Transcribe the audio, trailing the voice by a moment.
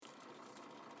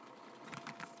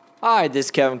Hi, this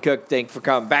is Kevin Cook. Thank you for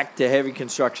coming back to Heavy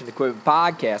Construction Equipment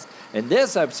Podcast. In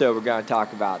this episode, we're going to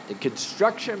talk about the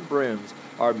construction brooms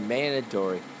are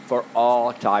mandatory for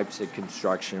all types of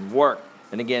construction work.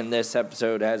 And again, this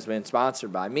episode has been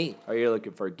sponsored by me. Are you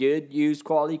looking for good, used,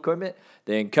 quality equipment?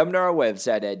 Then come to our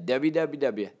website at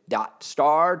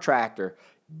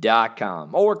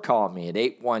www.startractor.com or call me at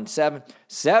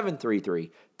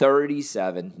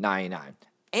 817-733-3799.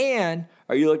 And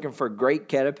are you looking for great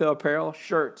Caterpillar apparel,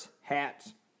 shirts,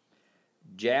 hats,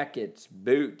 jackets,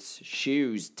 boots,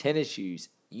 shoes, tennis shoes,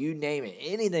 you name it,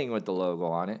 anything with the logo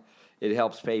on it? It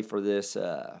helps pay for this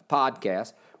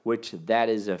podcast, which that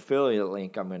is an affiliate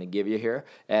link I'm going to give you here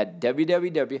at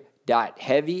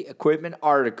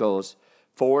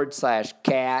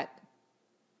www.heavyequipmentarticles.com/cat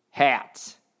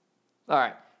hats. All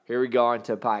right, here we go on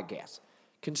to the podcast.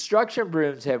 Construction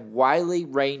brooms have widely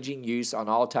ranging use on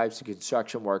all types of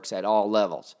construction works at all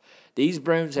levels. These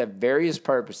brooms have various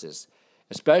purposes,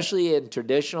 especially in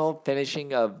traditional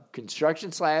finishing of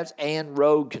construction slabs and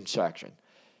road construction.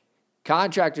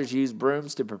 Contractors use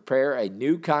brooms to prepare a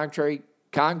new concrete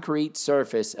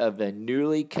surface of a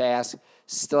newly cast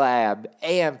slab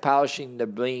and polishing the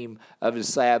beam of the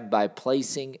slab by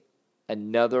placing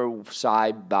another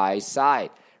side by side.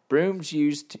 Brooms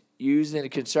used in a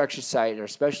construction site are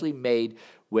especially made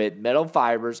with metal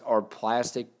fibers or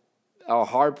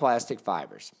hard plastic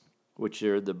fibers, which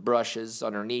are the brushes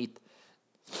underneath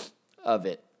of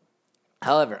it.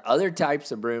 However, other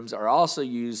types of brooms are also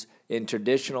used in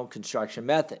traditional construction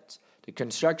methods. The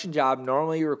construction job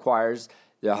normally requires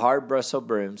the hard bristle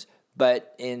brooms,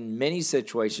 but in many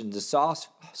situations, the soft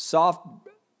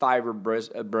fiber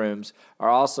brooms are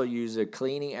also used for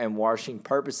cleaning and washing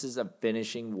purposes of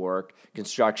finishing work,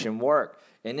 construction work.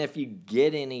 And if you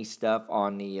get any stuff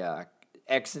on the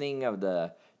exiting of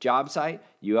the job site,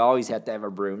 you always have to have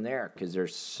a broom there because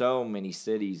there's so many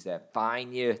cities that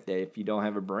fine you that if you don't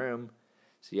have a broom.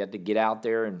 So you have to get out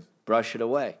there and brush it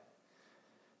away.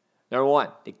 Number one,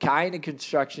 the kind of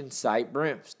construction site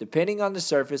brooms. Depending on the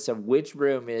surface of which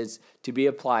broom is to be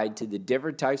applied to the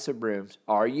different types of brooms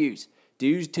are used.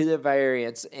 Due to the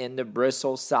variance in the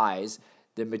bristle size,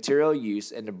 the material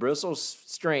use, and the bristle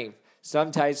strength, some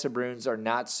types of brooms are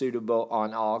not suitable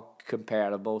on all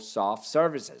compatible soft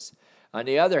surfaces. On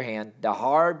the other hand, the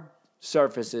hard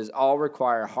surfaces all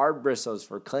require hard bristles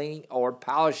for cleaning or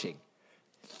polishing.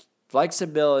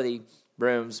 Flexibility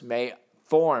brooms may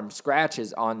form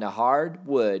scratches on the hard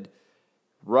wood,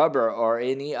 rubber, or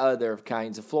any other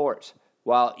kinds of floors.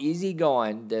 While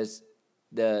easygoing,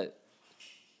 the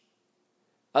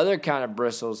other kind of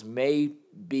bristles may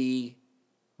be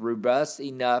robust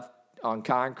enough on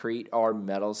concrete or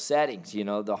metal settings,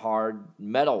 the hard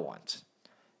metal ones.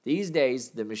 These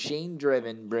days, the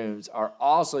machine-driven brooms are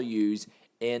also used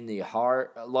in the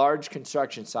large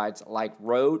construction sites like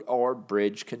road or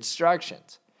bridge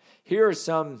constructions. Here are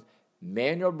some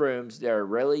manual brooms that are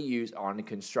rarely used on a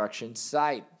construction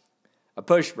site. A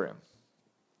push broom.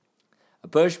 A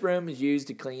push broom is used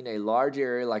to clean a large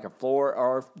area like a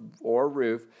floor or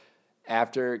roof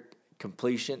after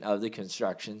completion of the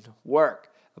construction work.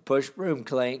 A push broom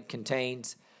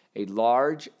contains a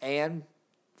large and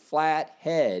flat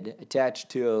head attached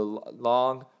to a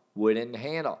long wooden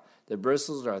handle. The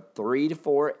bristles are 3 to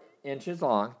 4 inches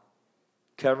long,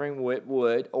 covering with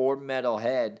wood or metal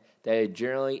head that is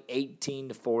generally 18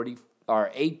 to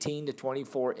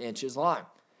 24 inches long.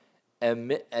 A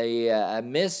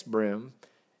mist broom.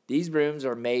 These brooms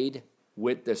are made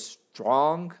with the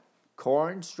strong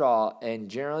corn straw and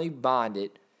generally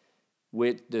bonded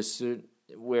with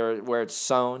where it's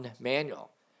sewn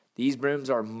manual. These brooms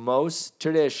are most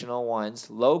traditional ones,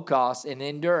 low cost and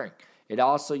enduring. It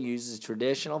also uses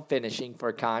traditional finishing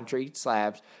for concrete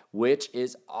slabs, which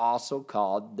is also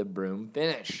called the broom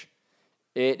finish.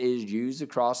 It is used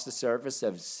across the surface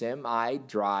of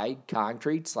semi-dried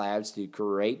concrete slabs to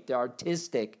create the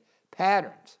artistic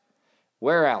patterns.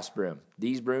 Warehouse broom.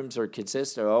 These brooms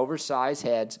consist of oversized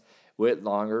heads with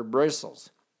longer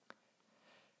bristles.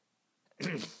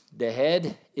 The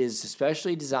head is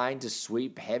especially designed to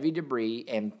sweep heavy debris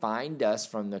and fine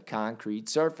dust from the concrete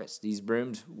surface. These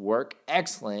brooms work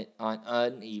excellent on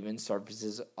uneven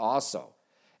surfaces also.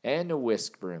 And the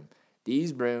whisk broom.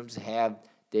 These brooms have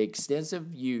the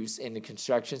extensive use in the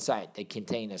construction site. They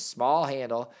contain a small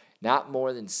handle, not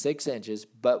more than 6 inches,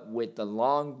 but with the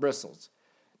long bristles.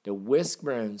 The whisk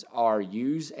brooms are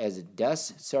used as a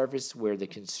dust surface where the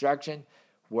construction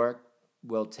work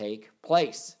will take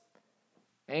place.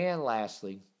 And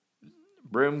lastly,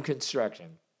 broom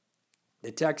construction.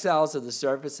 The textiles of the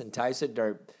surface and types of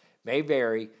dirt may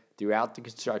vary throughout the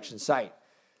construction site.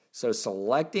 So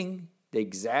selecting The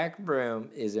exact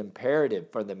broom is imperative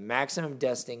for the maximum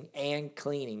dusting and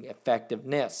cleaning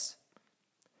effectiveness.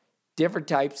 Different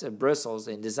types of bristles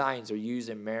and designs are used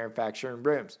in manufacturing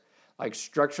brooms, like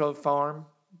structural foam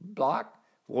block,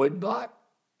 wood block,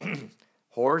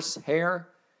 horse hair,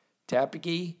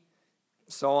 tapiki,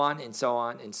 so on and so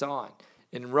on and so on.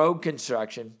 In road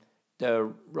construction,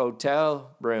 the Rotel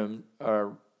broom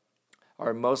are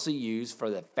mostly used for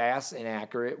the fast and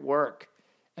accurate work.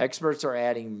 Experts are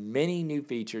adding many new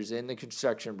features in the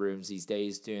construction brooms these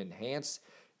days to enhance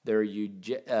their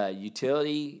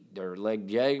utility, their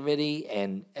longevity,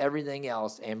 and everything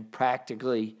else, and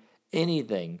practically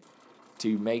anything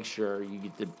to make sure you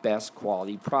get the best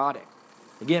quality product.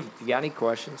 Again, if you got any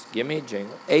questions, give me a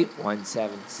jingle,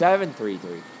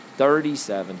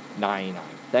 817-733-3799.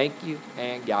 Thank you,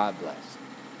 and God bless.